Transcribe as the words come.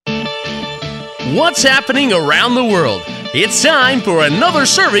What's happening around the world? It's time for another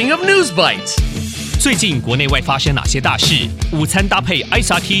serving of News Bites. 最近国内外发生哪些大事？午餐搭配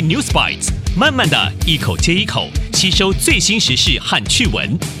ICT News Bites， 慢慢的一口接一口吸收最新时事和趣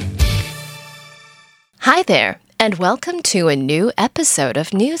闻。Hi there, and welcome to a new episode of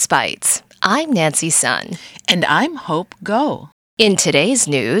News Bites. I'm Nancy Sun. And I'm Hope Ngo. In today's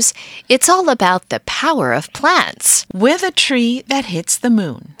news, it's all about the power of plants. With a tree that hits the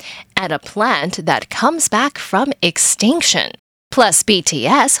moon. And a plant that comes back from extinction. Plus,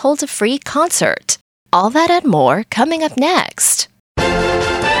 BTS holds a free concert. All that and more coming up next.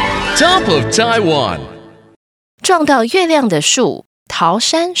 Top of Taiwan. 撞到月亮的树，桃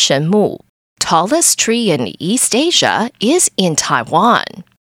山神木。Tallest tree in East Asia is in Taiwan.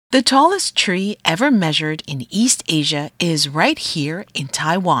 The tallest tree ever measured in East Asia is right here in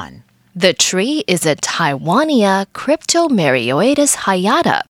Taiwan. The tree is a Taiwania cryptomerioides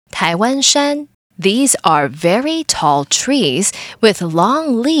Hayata, Taiwanshan. These are very tall trees with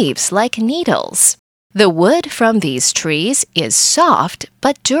long leaves like needles. The wood from these trees is soft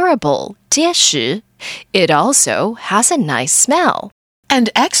but durable, 结实. It also has a nice smell. And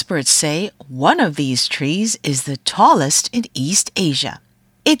experts say one of these trees is the tallest in East Asia.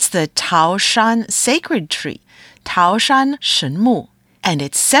 It's the Taoshan sacred tree, Taoshan神木, and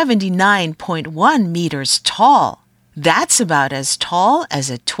it's 79.1 meters tall. That's about as tall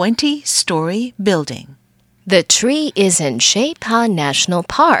as a 20-story building. The tree is in Shei-Pa National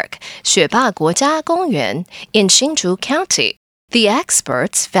Park, 雪霸國家公園, in Hsinchu County. The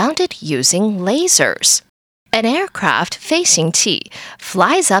experts found it using lasers. An aircraft facing T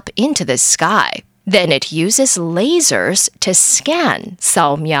flies up into the sky. Then it uses lasers to scan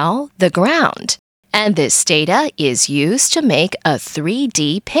扫描 the ground. And this data is used to make a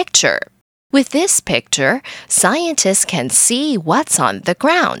 3D picture. With this picture, scientists can see what's on the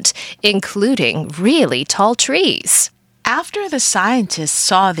ground, including really tall trees. After the scientists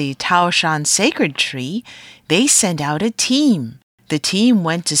saw the Taoshan sacred tree, they sent out a team. The team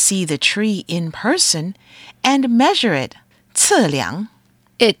went to see the tree in person and measure it, 测量.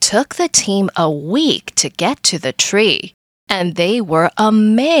 It took the team a week to get to the tree, and they were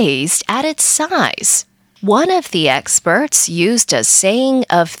amazed at its size. One of the experts used a saying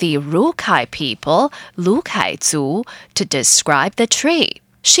of the Rukai people,鲁凯族, to describe the tree.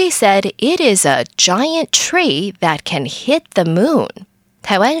 She said it is a giant tree that can hit the moon.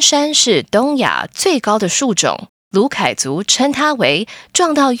 台湾山是东亚最高的树种，鲁凯族称它为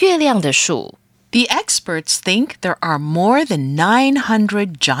撞到月亮的树。The experts think there are more than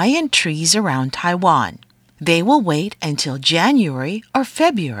 900 giant trees around Taiwan. They will wait until January or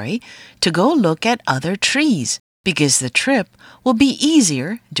February to go look at other trees because the trip will be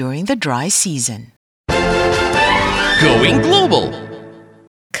easier during the dry season. Going global.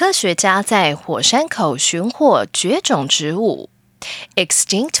 科学家在火山口寻获绝种植物。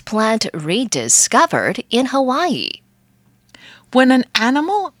Extinct plant rediscovered in Hawaii. When an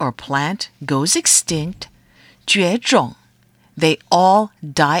animal or plant goes extinct, 绝种, they all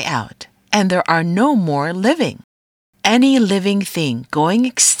die out, and there are no more living. Any living thing going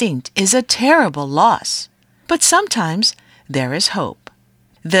extinct is a terrible loss, but sometimes there is hope.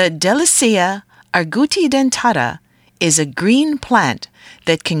 The Delissea argutidentata is a green plant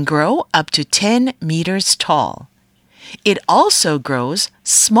that can grow up to 10 meters tall. It also grows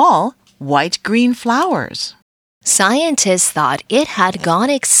small white-green flowers. Scientists thought it had gone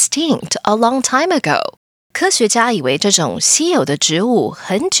extinct a long time ago. 科学家以为这种稀有的植物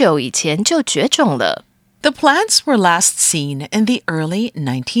很久以前就绝种了。The plants were last seen in the early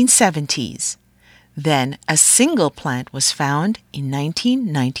 1970s. Then a single plant was found in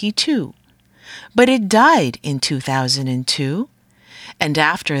 1992. But it died in 2002. And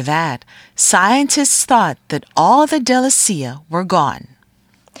after that, scientists thought that all the Delissea were gone.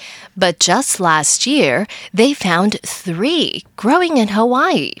 But just last year, they found 3 growing in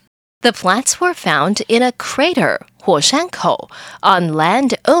Hawaii. The plants were found in a crater, 火山口, on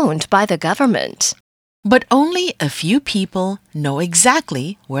land owned by the government. But only a few people know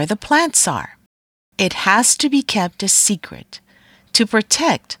exactly where the plants are. It has to be kept a secret to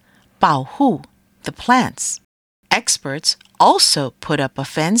protect 保护 the plants. Experts also put up a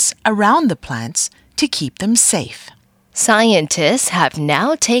fence around the plants to keep them safe. Scientists have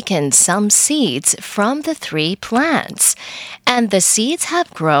now taken some seeds from the 3 plants, and the seeds have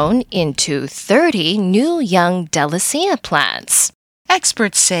grown into 30 new young Delissea plants.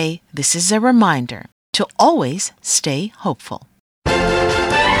 Experts say this is a reminder to always stay hopeful.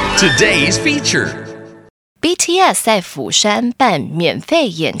 Today's feature. BTS 在釜山办免费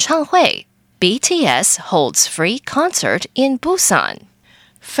演唱会。BTS Holds Free Concert in Busan.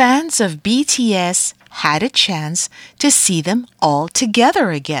 fans of BTS had a chance to see them all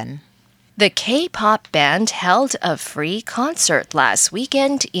together again. The K-pop band held a free concert last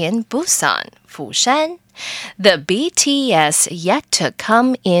weekend in Busan, Busan. The BTS Yet to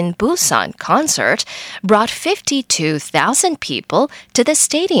Come in Busan concert brought 52,000 people to the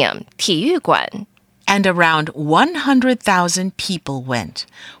stadium, 体育馆. And around 100,000 people went,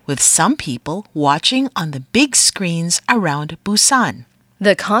 with some people watching on the big screens around Busan.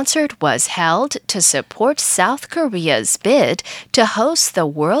 The concert was held to support South Korea's bid to host the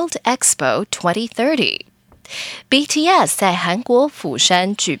World Expo 2030. BTS 在韩国釜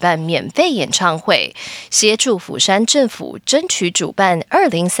山举办免费演唱会，协助釜山政府争取主办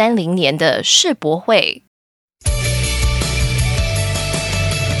2030年的世博会。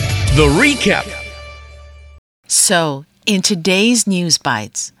The recap. So, in today's News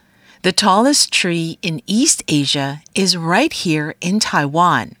Bites, the tallest tree in East Asia is right here in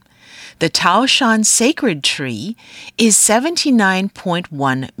Taiwan. The Taoshan sacred tree is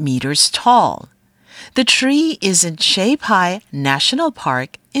 79.1 meters tall. The tree is in Shei-Pa National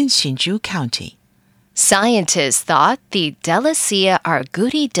Park in Hsinchu County. Scientists thought the Delissea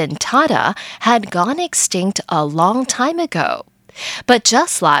argutidentata had gone extinct a long time ago. But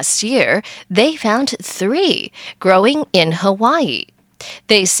just last year, they found 3 growing in Hawaii.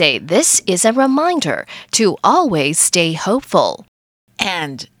 They say this is a reminder to always stay hopeful.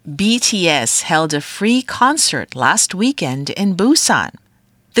 And BTS held a free concert last weekend in Busan.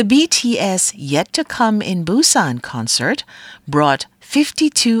 The BTS Yet to Come in Busan concert brought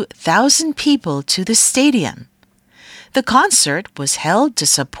 52,000 people to the stadium. The concert was held to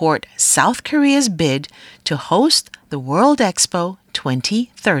support South Korea's bid to host the World Expo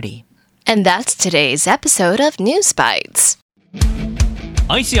 2030. And that's today's episode of News Bites.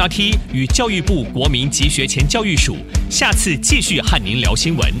 ICRT 与教育部国民及学前教育署下次继续和您聊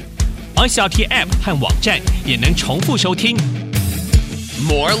新闻。ICRT App 和网站也能重复收听。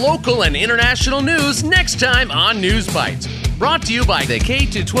More local and international news next time on News Bites. Brought to you by the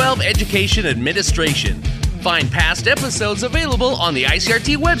K-12 Education Administration. Find past episodes available on the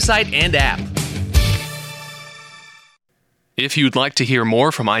ICRT website and app. If you'd like to hear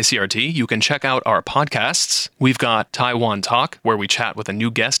more from ICRT, you can check out our podcasts. We've got Taiwan Talk, where we chat with a new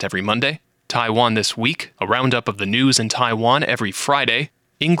guest every Monday. Taiwan This Week, a roundup of the news in Taiwan every Friday.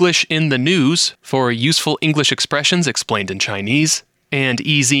 English in the News, for useful English expressions explained in Chinese. And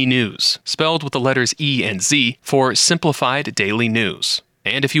EZ News, spelled with the letters E and Z, for simplified daily news.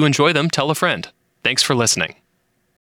 And if you enjoy them, tell a friend. Thanks for listening.